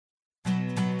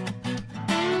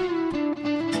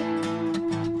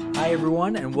Hi,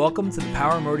 everyone, and welcome to the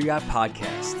Power Motor Yacht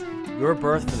Podcast, your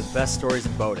berth for the best stories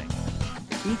in boating.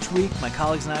 Each week, my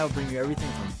colleagues and I will bring you everything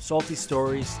from salty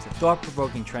stories to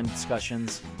thought-provoking trend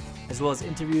discussions, as well as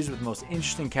interviews with the most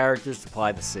interesting characters to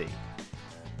ply the sea.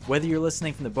 Whether you're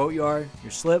listening from the boatyard,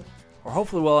 your slip, or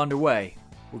hopefully well underway,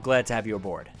 we're glad to have you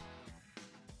aboard.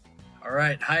 All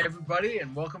right. Hi, everybody,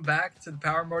 and welcome back to the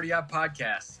Power Motor Yacht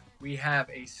Podcast. We have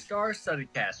a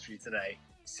star-studded cast for you today.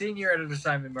 Senior Editor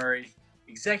Simon Murray,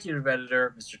 Executive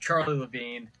Editor Mr. Charlie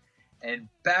Levine, and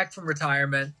back from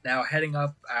retirement, now heading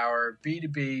up our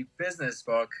B2B business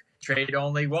book, Trade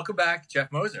Only. Welcome back, Jeff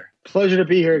Moser. Pleasure to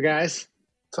be here, guys.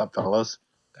 What's up, fellas?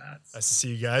 Nice to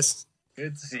see you guys.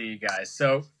 Good to see you guys.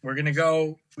 So we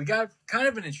got kind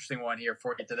of an interesting one here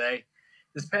for you today.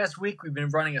 This past week, we've been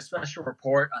running a special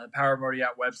report on the Power Motor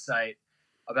Yacht website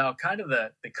about kind of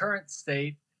the current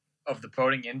state of the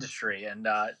boating industry. And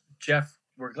Jeff,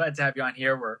 we're glad to have you on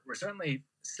here. We're certainly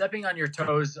stepping on your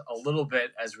toes a little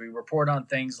bit as we report on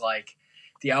things like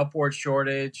the outboard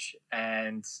shortage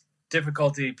and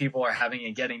difficulty people are having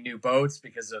in getting new boats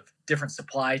because of different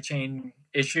supply chain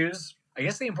issues. I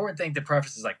guess the important thing to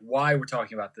preface is like why we're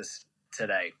talking about this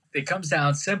today. It comes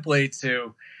down simply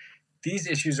to these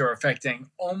issues are affecting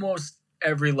almost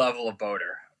every level of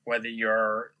boater, whether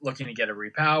you're looking to get a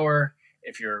repower,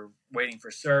 if you're waiting for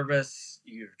service,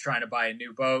 you're trying to buy a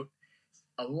new boat.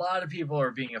 A lot of people are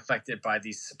being affected by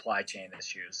these supply chain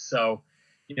issues. So,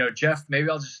 Jeff, maybe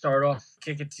I'll just start off,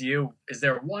 kick it to you. Is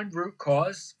there one root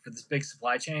cause for this big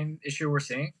supply chain issue we're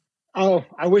seeing? Oh,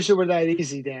 I wish it were that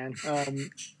easy, Dan.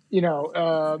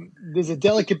 There's a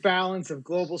delicate balance of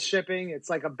global shipping. It's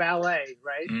like a ballet,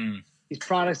 right? These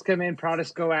products come in,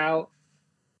 products go out.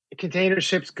 Container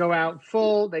ships go out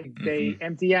full, they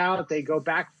empty out, they go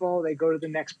back full, they go to the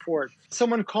next port.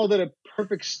 Someone called it a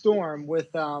perfect storm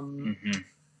with a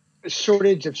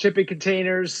shortage of shipping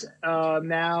containers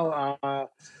now,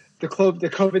 the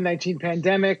COVID-19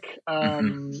 pandemic,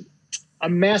 a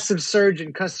massive surge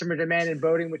in customer demand in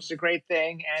boating, which is a great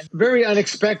thing, and very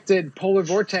unexpected polar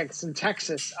vortex in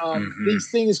Texas.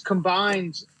 These things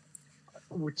combined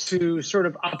to sort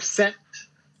of upset,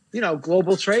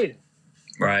 global trade.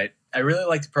 Right. I really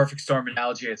like the perfect storm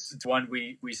analogy. It's one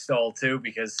we stole too,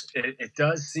 because it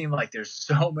does seem like there's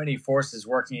so many forces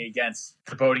working against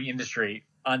the boating industry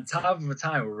on top of a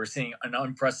time where we're seeing an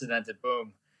unprecedented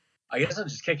boom. I guess I'll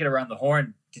just kick it around the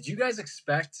horn. Did you guys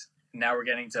expect, now we're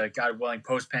getting to, God willing,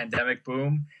 post-pandemic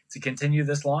boom to continue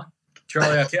this long?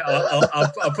 Charlie,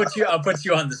 I'll put you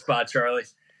on the spot, Charlie.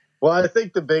 Well, I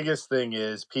think the biggest thing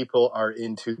is people are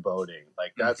into boating.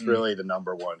 Like that's really the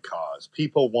number one cause.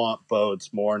 People want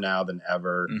boats more now than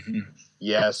ever.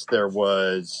 Yes, there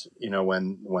was,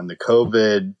 when the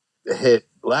COVID hit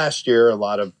last year, a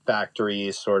lot of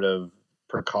factories sort of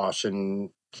precaution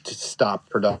to stop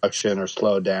production or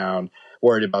slow down,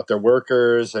 worried about their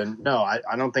workers. And no, I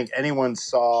don't think anyone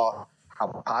saw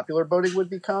how popular boating would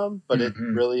become, but it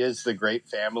really is the great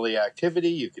family activity.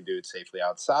 You can do it safely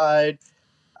outside.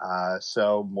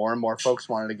 So more and more folks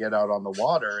wanted to get out on the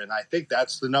water. And I think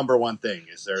that's the number one thing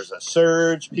is there's a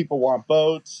surge. People want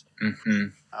boats.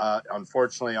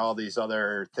 Unfortunately, all these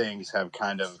other things have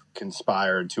kind of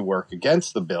conspired to work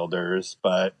against the builders.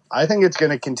 But I think it's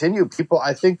going to continue.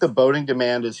 I think the boating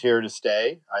demand is here to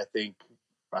stay. I think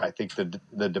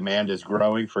the demand is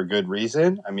growing for good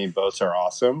reason. I mean, boats are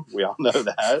awesome. We all know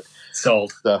that.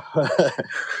 Sold.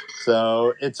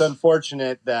 So it's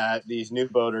unfortunate that these new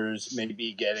boaters may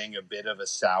be getting a bit of a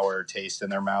sour taste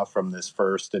in their mouth from this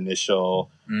first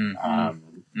initial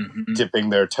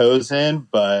dipping their toes in.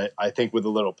 But I think with a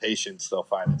little patience, they'll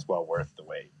find it's well worth the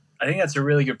wait. I think that's a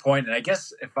really good point. And I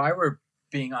guess if I were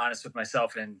being honest with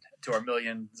myself and to our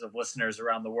millions of listeners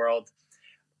around the world,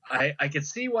 I could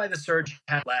see why the surge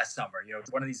had last summer.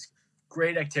 It's one of these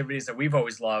great activities that we've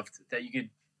always loved that you could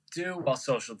do while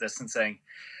social distancing.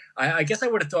 I guess I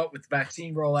would have thought with the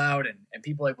vaccine rollout and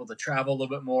people able to travel a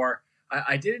little bit more,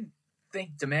 I didn't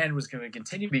think demand was going to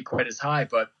continue to be quite as high,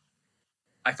 but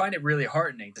I find it really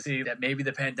heartening to see that maybe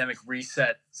the pandemic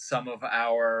reset some of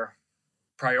our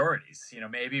priorities.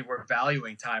 Maybe we're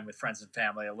valuing time with friends and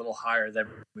family a little higher than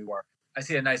we were. I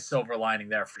see a nice silver lining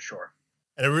there for sure.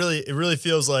 And it really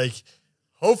feels like,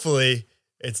 hopefully,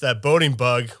 it's that boating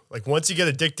bug. Like once you get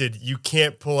addicted, you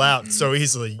can't pull out so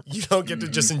easily. You don't get to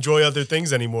just enjoy other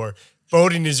things anymore.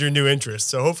 Boating is your new interest.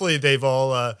 So hopefully they've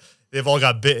all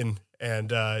got bitten.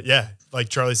 And like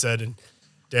Charlie said and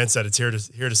Dan said, it's here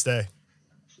to stay.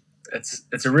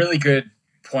 It's a really good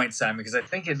point, Simon, because I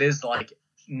think it is like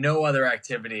no other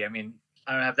activity. I mean,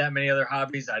 I don't have that many other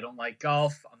hobbies. I don't like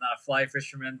golf. I'm not a fly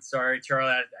fisherman. Sorry,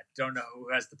 Charlie. I don't know who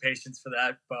has the patience for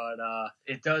that, but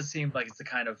it does seem like it's the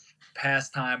kind of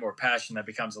pastime or passion that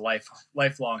becomes a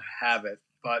lifelong habit.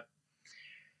 But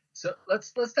so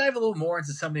let's dive a little more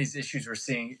into some of these issues we're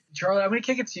seeing. Charlie, I'm going to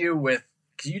kick it to you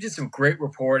because you did some great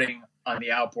reporting on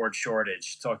the outboard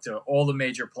shortage. Talked to all the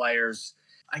major players.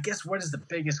 I guess what is the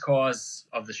biggest cause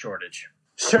of the shortage?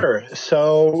 Sure.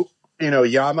 So,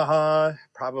 Yamaha,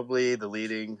 probably the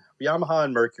leading. Yamaha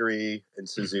and Mercury and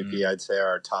Suzuki, I'd say, are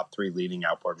our top 3 leading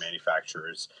outboard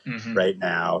manufacturers right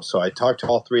now. So I talked to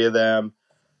all 3 of them.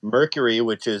 Mercury,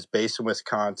 which is based in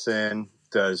Wisconsin,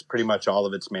 does pretty much all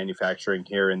of its manufacturing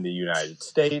here in the United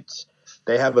States.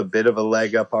 They have a bit of a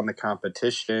leg up on the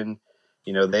competition.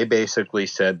 They basically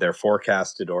said their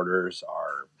forecasted orders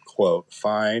are, quote,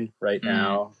 fine right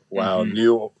now, while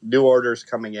new orders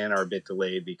coming in are a bit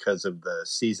delayed because of the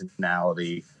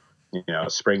seasonality.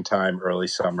 Springtime, early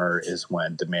summer is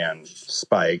when demand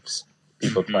spikes.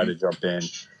 People try to jump in.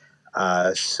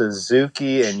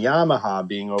 Suzuki and Yamaha,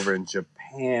 being over in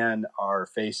Japan, are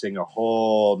facing a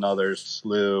whole nother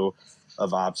slew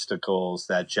of obstacles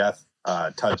that Jeff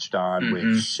touched on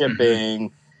with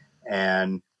shipping.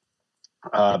 And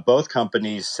both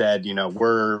companies said,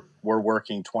 we're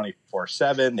working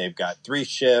 24/7. They've got 3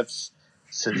 shifts.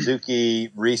 Suzuki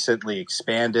recently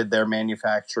expanded their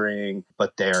manufacturing,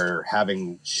 but they're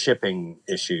having shipping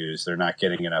issues. They're not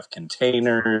getting enough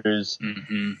containers.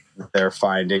 They're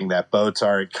finding that boats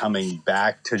aren't coming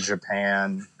back to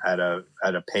Japan at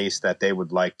a pace that they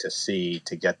would like to see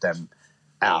to get them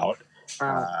out.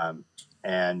 I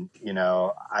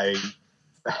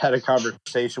had a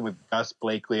conversation with Gus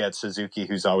Blakely at Suzuki,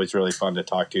 who's always really fun to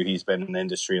talk to. He's been in the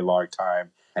industry a long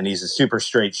time, and he's a super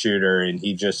straight shooter. And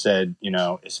he just said,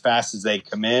 as fast as they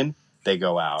come in, they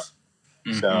go out.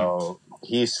 So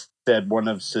he said one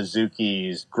of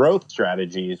Suzuki's growth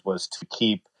strategies was to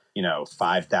keep,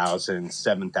 5,000,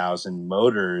 7,000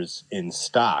 motors in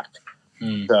stock.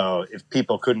 So if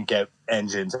people couldn't get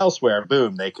engines elsewhere,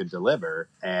 boom, they could deliver.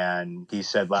 And he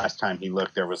said last time he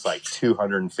looked, there was like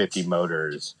 250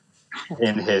 motors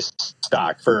in his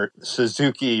stock for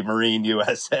Suzuki Marine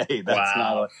USA. That's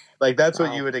not that's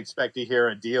what you would expect to hear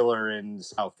a dealer in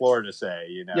South Florida say,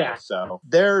 Yeah. So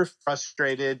they're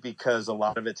frustrated because a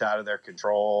lot of it's out of their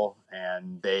control,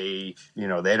 and they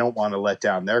don't want to let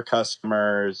down their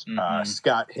customers.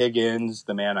 Scott Higgins,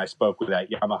 the man I spoke with at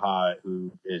Yamaha,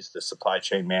 who is the supply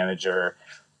chain manager,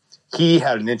 he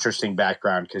had an interesting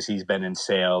background because he's been in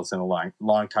sales and a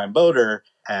long time boater,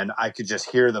 and I could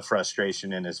just hear the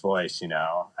frustration in his voice.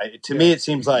 To me, it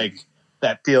seems like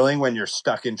that feeling when you're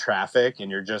stuck in traffic and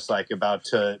you're just like about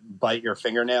to bite your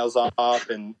fingernails off,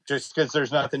 and just because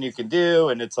there's nothing you can do,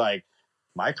 and it's like,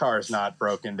 my car is not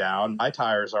broken down, my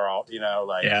tires are all,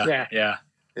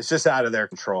 it's just out of their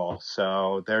control.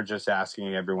 So they're just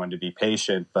asking everyone to be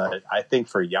patient. But I think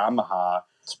for Yamaha,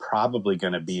 it's probably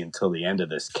going to be until the end of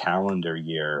this calendar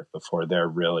year before they're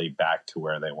really back to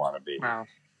where they want to be. Wow.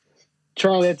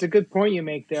 Charlie, that's a good point you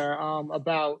make there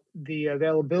about the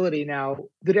availability. Now,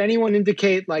 did anyone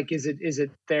indicate, is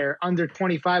it they're under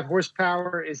 25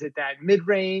 horsepower? Is it that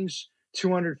mid-range,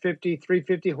 250,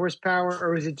 350 horsepower?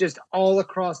 Or is it just all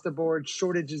across the board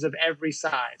shortages of every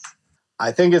size?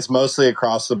 I think it's mostly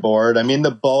across the board. I mean,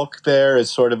 the bulk there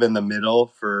is sort of in the middle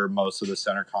for most of the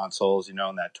center consoles, in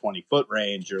that 20-foot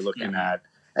range. You're looking at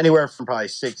anywhere from probably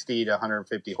 60 to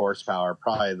 150 horsepower,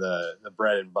 probably the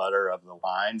bread and butter of the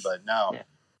line. But no,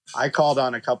 I called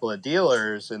on a couple of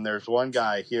dealers, and there's one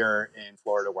guy here in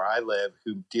Florida where I live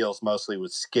who deals mostly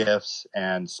with skiffs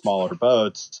and smaller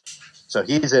boats. So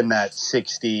he's in that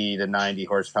 60 to 90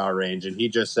 horsepower range. And he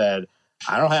just said,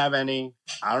 I don't have any.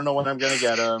 I don't know when I'm going to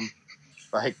get them.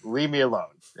 Leave me alone.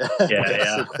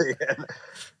 Basically.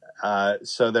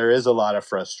 So there is a lot of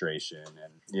frustration,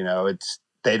 and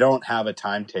they don't have a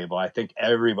timetable. I think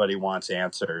everybody wants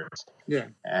answers,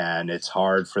 and it's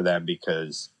hard for them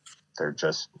because they're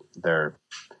just their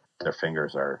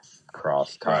fingers are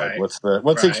crossed, tied. What's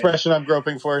the expression I'm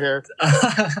groping for here?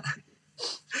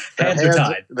 Hands are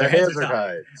tied. Their hands are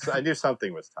tied. So I knew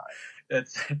something was tied.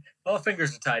 All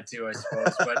fingers are tied too, I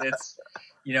suppose. But it's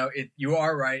you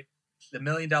are right. The $1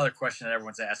 million question that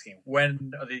everyone's asking: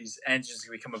 when are these engines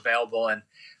going to become available? And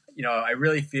I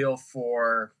really feel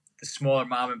for the smaller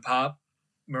mom and pop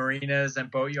marinas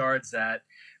and boatyards that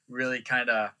really kind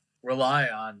of rely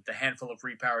on the handful of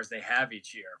repowers they have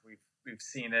each year. We've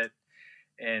seen it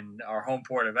in our home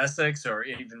port of Essex, or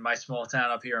even my small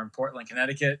town up here in Portland,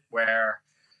 Connecticut, where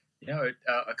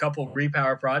a couple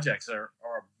repower projects are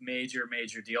a major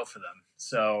deal for them.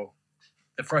 So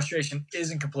the frustration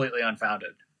isn't completely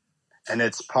unfounded. and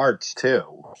it's parts too,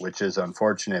 which is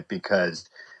unfortunate because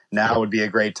now would be a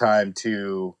great time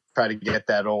to try to get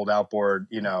that old outboard,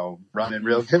 running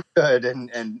real good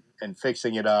and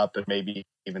fixing it up and maybe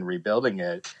even rebuilding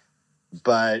it.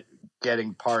 But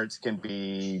getting parts can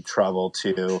be trouble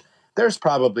too. There's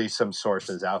probably some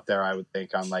sources out there, I would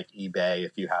think, on like eBay.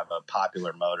 If you have a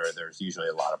popular motor, there's usually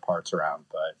a lot of parts around,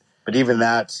 but even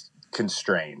that's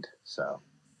constrained. So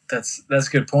that's a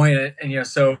good point. And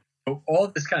so all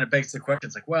this kind of begs the question.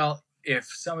 It's like, well, if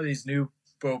some of these new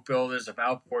boat builders of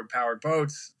outboard powered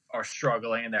boats are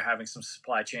struggling and they're having some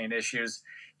supply chain issues,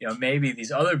 maybe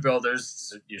these other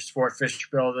builders, your sport fish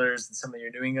builders and some of your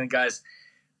New England guys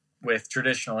with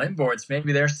traditional inboards,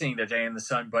 maybe they're seeing their day in the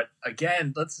sun. But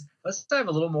again, let's dive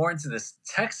a little more into this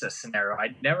Texas scenario.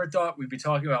 I never thought we'd be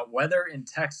talking about weather in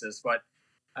Texas, but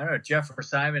I don't know, Jeff or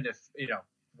Simon, if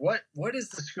what is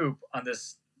the scoop on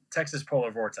this Texas polar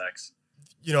vortex?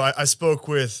 I spoke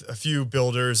with a few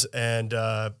builders, and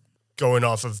going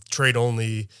off of Trade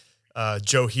Only,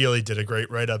 Joe Healy did a great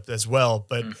write-up as well,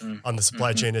 but on the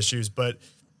supply chain issues. But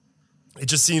it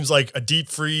just seems like a deep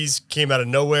freeze came out of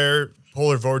nowhere,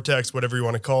 polar vortex, whatever you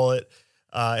want to call it.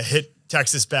 It hit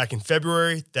Texas back in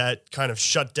February. That kind of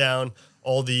shut down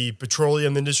all the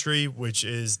petroleum industry, which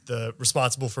is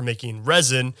responsible for making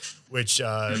resin, which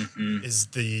is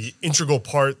the integral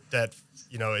part that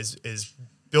is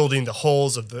building the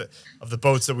hulls of the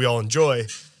boats that we all enjoy.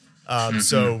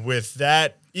 So with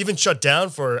that, even shut down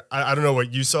for, I don't know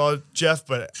what you saw, Jeff,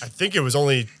 but I think it was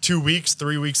only 2 weeks,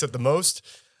 3 weeks at the most.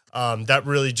 That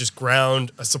really just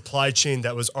ground a supply chain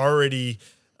that was already,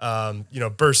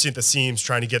 bursting at the seams,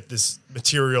 trying to get this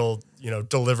material,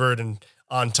 delivered and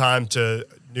on time to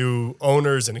new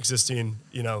owners and existing,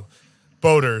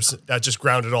 boaters. That just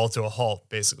ground it all to a halt,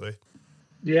 basically.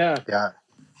 Yeah.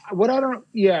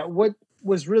 What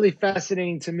was really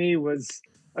fascinating to me was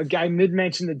a guy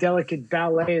mentioned the delicate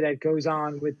ballet that goes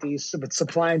on with these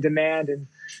supply and demand, and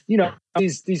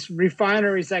these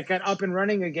refineries that got up and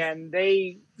running again.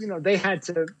 They had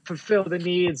to fulfill the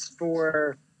needs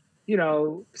for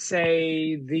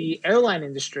say the airline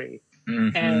industry,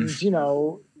 and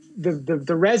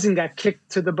the resin got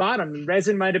kicked to the bottom.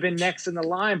 Resin might have been next in the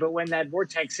line, but when that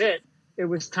vortex hit, it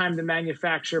was time to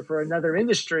manufacture for another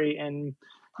industry, and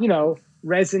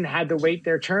resin had to wait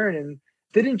their turn. And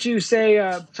didn't you say,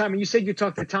 Simon, you said you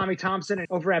talked to Tommy Thompson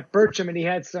over at Bertram, and he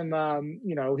had some,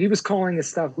 he was calling his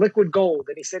stuff liquid gold.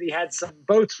 And he said he had some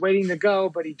boats waiting to go,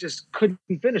 but he just couldn't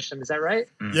finish them. Is that right?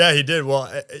 Yeah, he did.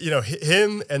 Well,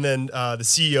 him and then the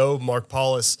CEO, Mark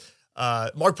Paulus.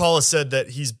 Mark Paulus said that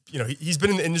he's been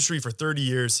in the industry for 30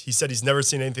 years. He said he's never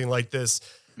seen anything like this.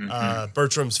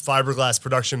 Bertram's fiberglass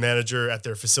production manager at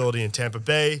their facility in Tampa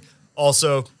Bay,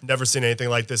 also never seen anything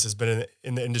like this, has been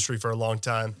in the industry for a long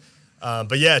time.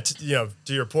 But yeah, to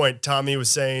your point, Tommy was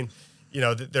saying,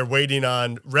 that they're waiting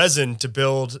on resin to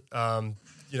build, to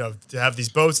have these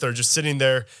boats that are just sitting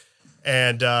there.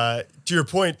 And to your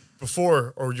point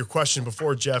before, or your question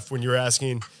before, Jeff, when you were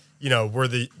asking, were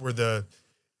the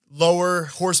lower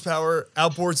horsepower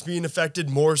outboards being affected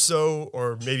more so,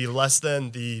 or maybe less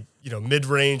than the,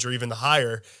 mid-range or even the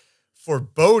higher? For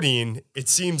boating, it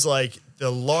seems like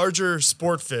the larger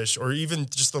sport fish or even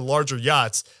just the larger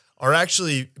yachts are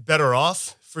actually better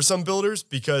off for some builders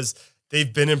because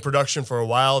they've been in production for a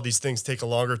while. These things take a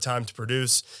longer time to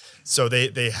produce, so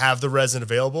they have the resin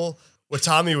available. What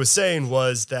Tommy was saying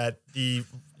was that the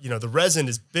resin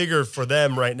is bigger for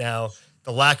them right now,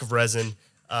 the lack of resin,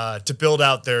 to build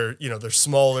out their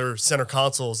smaller center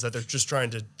consoles that they're just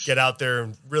trying to get out there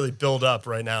and really build up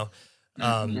right now.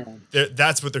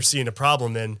 That's what they're seeing a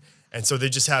problem in. And so they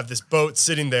just have this boat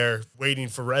sitting there waiting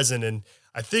for resin. And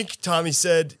I think Tommy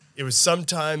said it was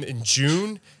sometime in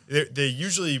June. They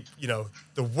usually,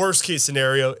 the worst case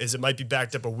scenario is it might be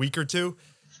backed up a week or two.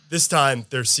 This time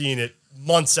they're seeing it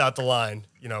months out the line,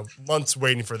 months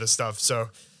waiting for this stuff. So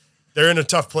they're in a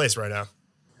tough place right now.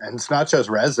 And it's not just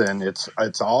resin;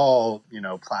 it's all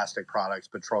plastic products,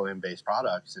 petroleum-based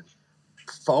products, and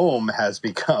foam has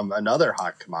become another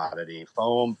hot commodity.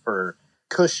 Foam for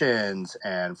cushions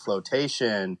and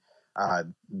flotation.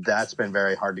 That's been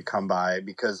very hard to come by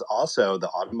because also the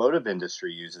automotive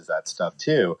industry uses that stuff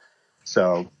too.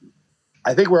 So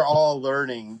I think we're all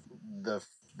learning the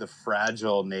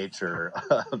fragile nature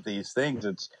of these things.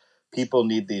 It's people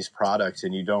need these products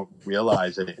and you don't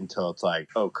realize it until it's like,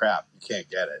 oh crap, you can't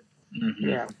get it.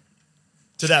 Yeah.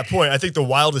 To that point, I think the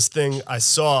wildest thing I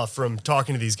saw from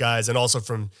talking to these guys, and also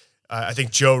from, I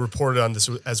think Joe reported on this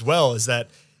as well, is that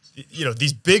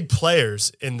these big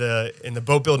players in the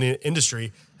boat building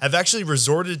industry have actually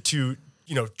resorted to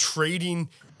trading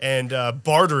and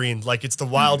bartering like it's the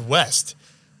Wild West.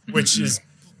 which is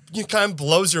kind of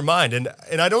blows your mind. And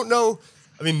I don't know.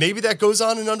 I mean, maybe that goes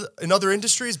on in other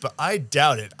industries, but I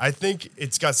doubt it. I think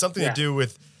it's got something to do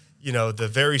with, the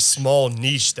very small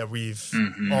niche that we've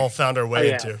all found our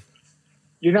way into.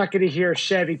 You're not going to hear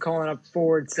Chevy calling up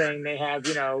Ford saying they have,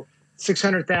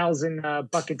 600,000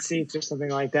 bucket seats or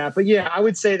something like that. But yeah, I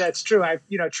would say that's true.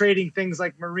 Trading things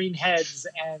like marine heads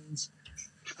and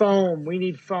foam. We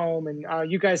need foam. And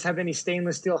you guys have any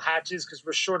stainless steel hatches? Because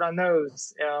we're short on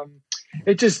those.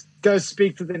 It just does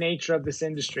speak to the nature of this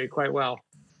industry quite well.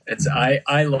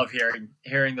 I love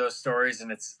hearing those stories, and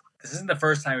this isn't the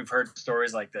first time we've heard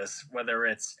stories like this, whether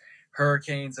it's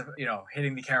hurricanes,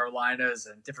 hitting the Carolinas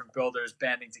and different builders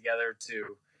banding together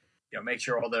to, make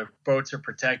sure all the boats are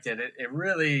protected. It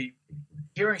really,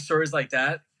 hearing stories like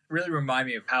that really remind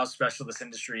me of how special this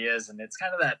industry is. And it's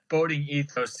kind of that boating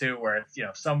ethos too, where,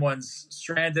 if someone's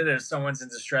stranded or someone's in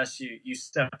distress, you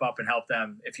step up and help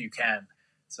them if you can.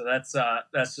 So that's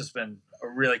just been a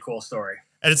really cool story.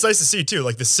 And it's nice to see too,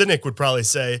 like the cynic would probably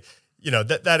say,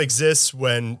 that exists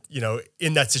when,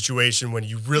 in that situation when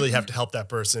you really have to help that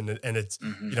person, and it's,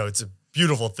 it's a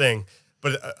beautiful thing.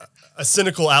 But a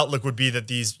cynical outlook would be that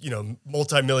these,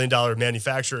 multi-million-dollar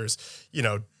manufacturers,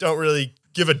 don't really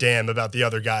give a damn about the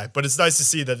other guy. But it's nice to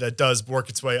see that does work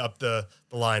its way up the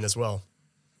line as well.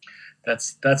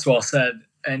 That's well said.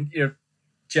 And,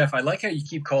 Jeff, I like how you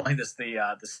keep calling this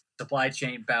the supply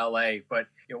chain ballet. But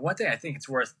one thing I think it's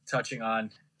worth touching on,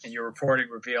 and your reporting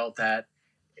revealed that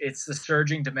it's the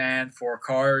surging demand for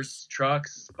cars,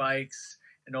 trucks, bikes,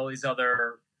 and all these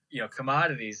other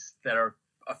commodities that are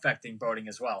affecting boating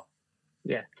as well.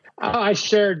 Yeah, I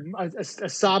shared a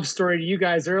sob story to you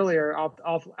guys earlier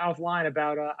offline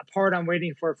about a part I'm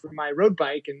waiting for my road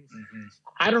bike, and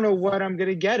I don't know what I'm going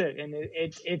to get it, and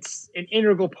it's an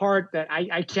integral part that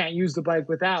I can't use the bike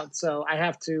without. So I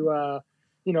have to,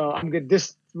 I'm good.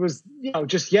 This was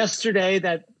just yesterday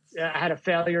that I had a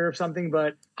failure or something,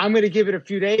 but I'm going to give it a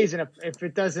few days, and if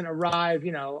it doesn't arrive,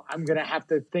 I'm going to have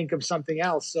to think of something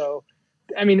else. So.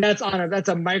 I mean, that's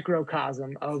a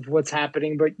microcosm of what's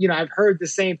happening. But, I've heard the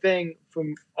same thing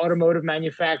from automotive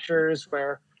manufacturers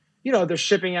where, they're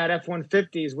shipping out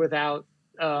F-150s without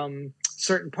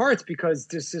certain parts because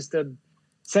there's just a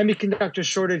semiconductor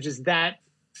shortage is that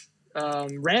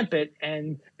rampant.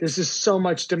 And there's just so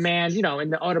much demand,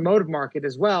 in the automotive market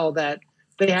as well that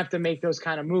they have to make those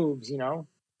kind of moves,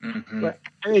 But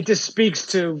it just speaks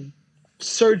to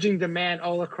surging demand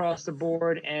all across the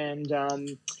board. And,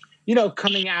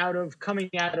 coming out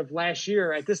of last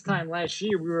year, at this time last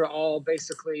year, we were all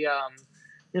basically,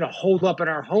 holed up in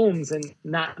our homes and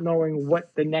not knowing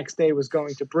what the next day was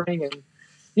going to bring. And,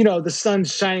 the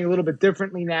sun's shining a little bit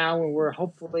differently now, and we're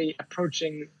hopefully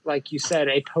approaching, like you said,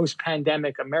 a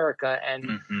post-pandemic America.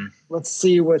 And let's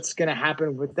see what's going to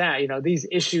happen with that. These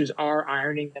issues are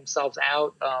ironing themselves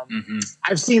out.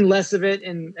 I've seen less of it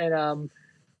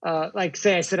like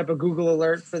say I set up a Google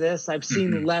alert for this. I've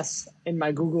seen less in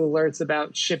my Google alerts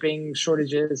about shipping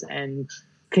shortages and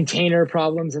container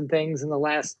problems and things in the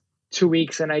last 2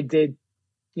 weeks than I did,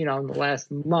 in the last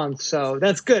month. So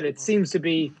that's good. It seems to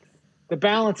be the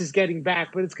balance is getting back,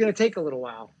 but it's going to take a little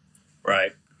while.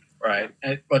 Right.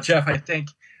 Well, Jeff, I think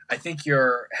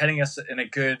you're heading us in a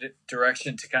good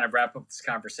direction to kind of wrap up this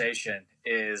conversation.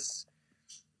 Is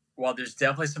while there's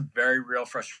definitely some very real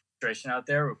frustration out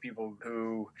there with people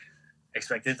who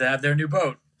expected to have their new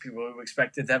boat, people who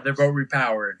expected to have their boat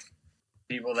repowered,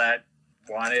 people that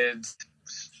wanted,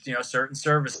 certain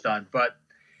service done. But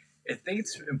I think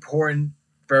it's important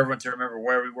for everyone to remember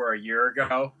where we were a year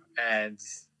ago, and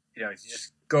you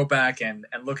just go back and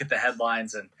look at the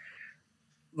headlines and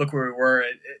look where we were.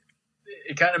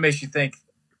 It kind of makes you think,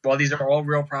 while these are all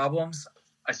real problems,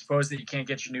 I suppose that you can't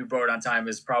get your new boat on time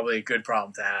is probably a good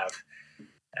problem to have.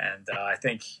 And I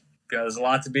think there's a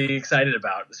lot to be excited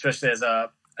about, especially as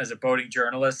a boating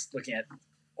journalist, looking at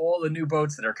all the new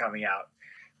boats that are coming out,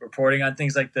 reporting on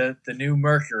things like the new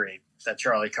Mercury that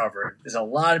Charlie covered. There's a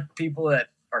lot of people that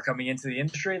are coming into the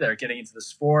industry that are getting into the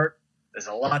sport. There's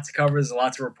a lot to cover. There's a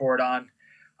lot to report on.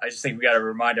 I just think we got to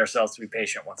remind ourselves to be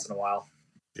patient once in a while.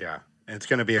 Yeah, and it's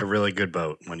going to be a really good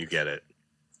boat when you get it.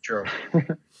 True.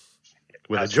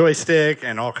 With a joystick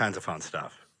and all kinds of fun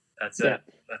stuff. That's it.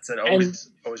 That's it. Always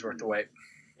worth the wait.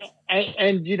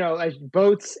 And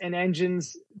boats and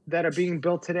engines that are being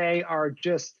built today are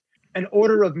just an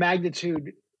order of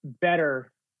magnitude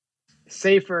better,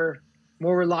 safer,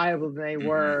 more reliable than they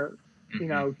were,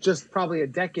 just probably a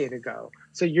decade ago.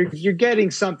 So you're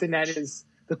getting something that is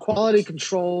the quality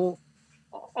control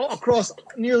across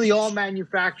nearly all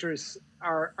manufacturers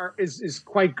is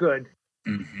quite good.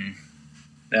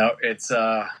 Now it's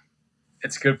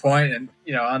It's a good point. And,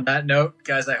 on that note,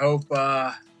 guys, I hope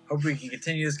we can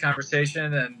continue this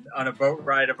conversation and on a boat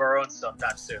ride of our own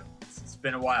sometime soon. It's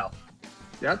been a while.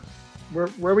 Yep. Where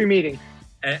are we meeting?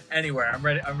 Anywhere.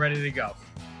 I'm ready to go.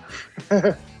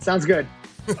 Sounds good.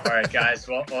 All right, guys.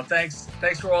 Well, thanks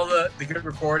for all the good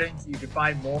reporting. You can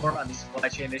find more on these supply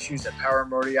chain issues at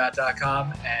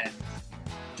powermotoryacht.com. And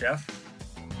Jeff?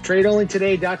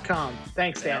 TradeOnlyToday.com.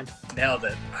 Thanks, Dan. Nailed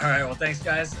it. All right. Well, thanks,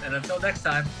 guys. And until next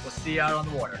time, we'll see you out on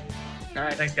the water. All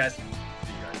right. Thanks, guys.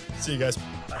 See you guys.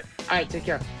 Bye. All right. Take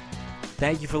care.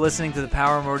 Thank you for listening to the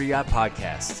Power Motor Yacht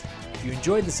Podcast. If you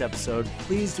enjoyed this episode,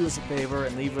 please do us a favor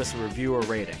and leave us a review or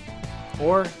rating.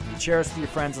 Or you can share us with your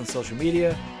friends on social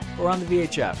media or on the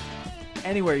VHF.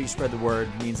 Anywhere you spread the word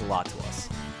means a lot to us.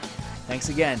 Thanks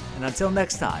again, and until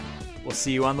next time, we'll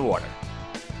see you on the water.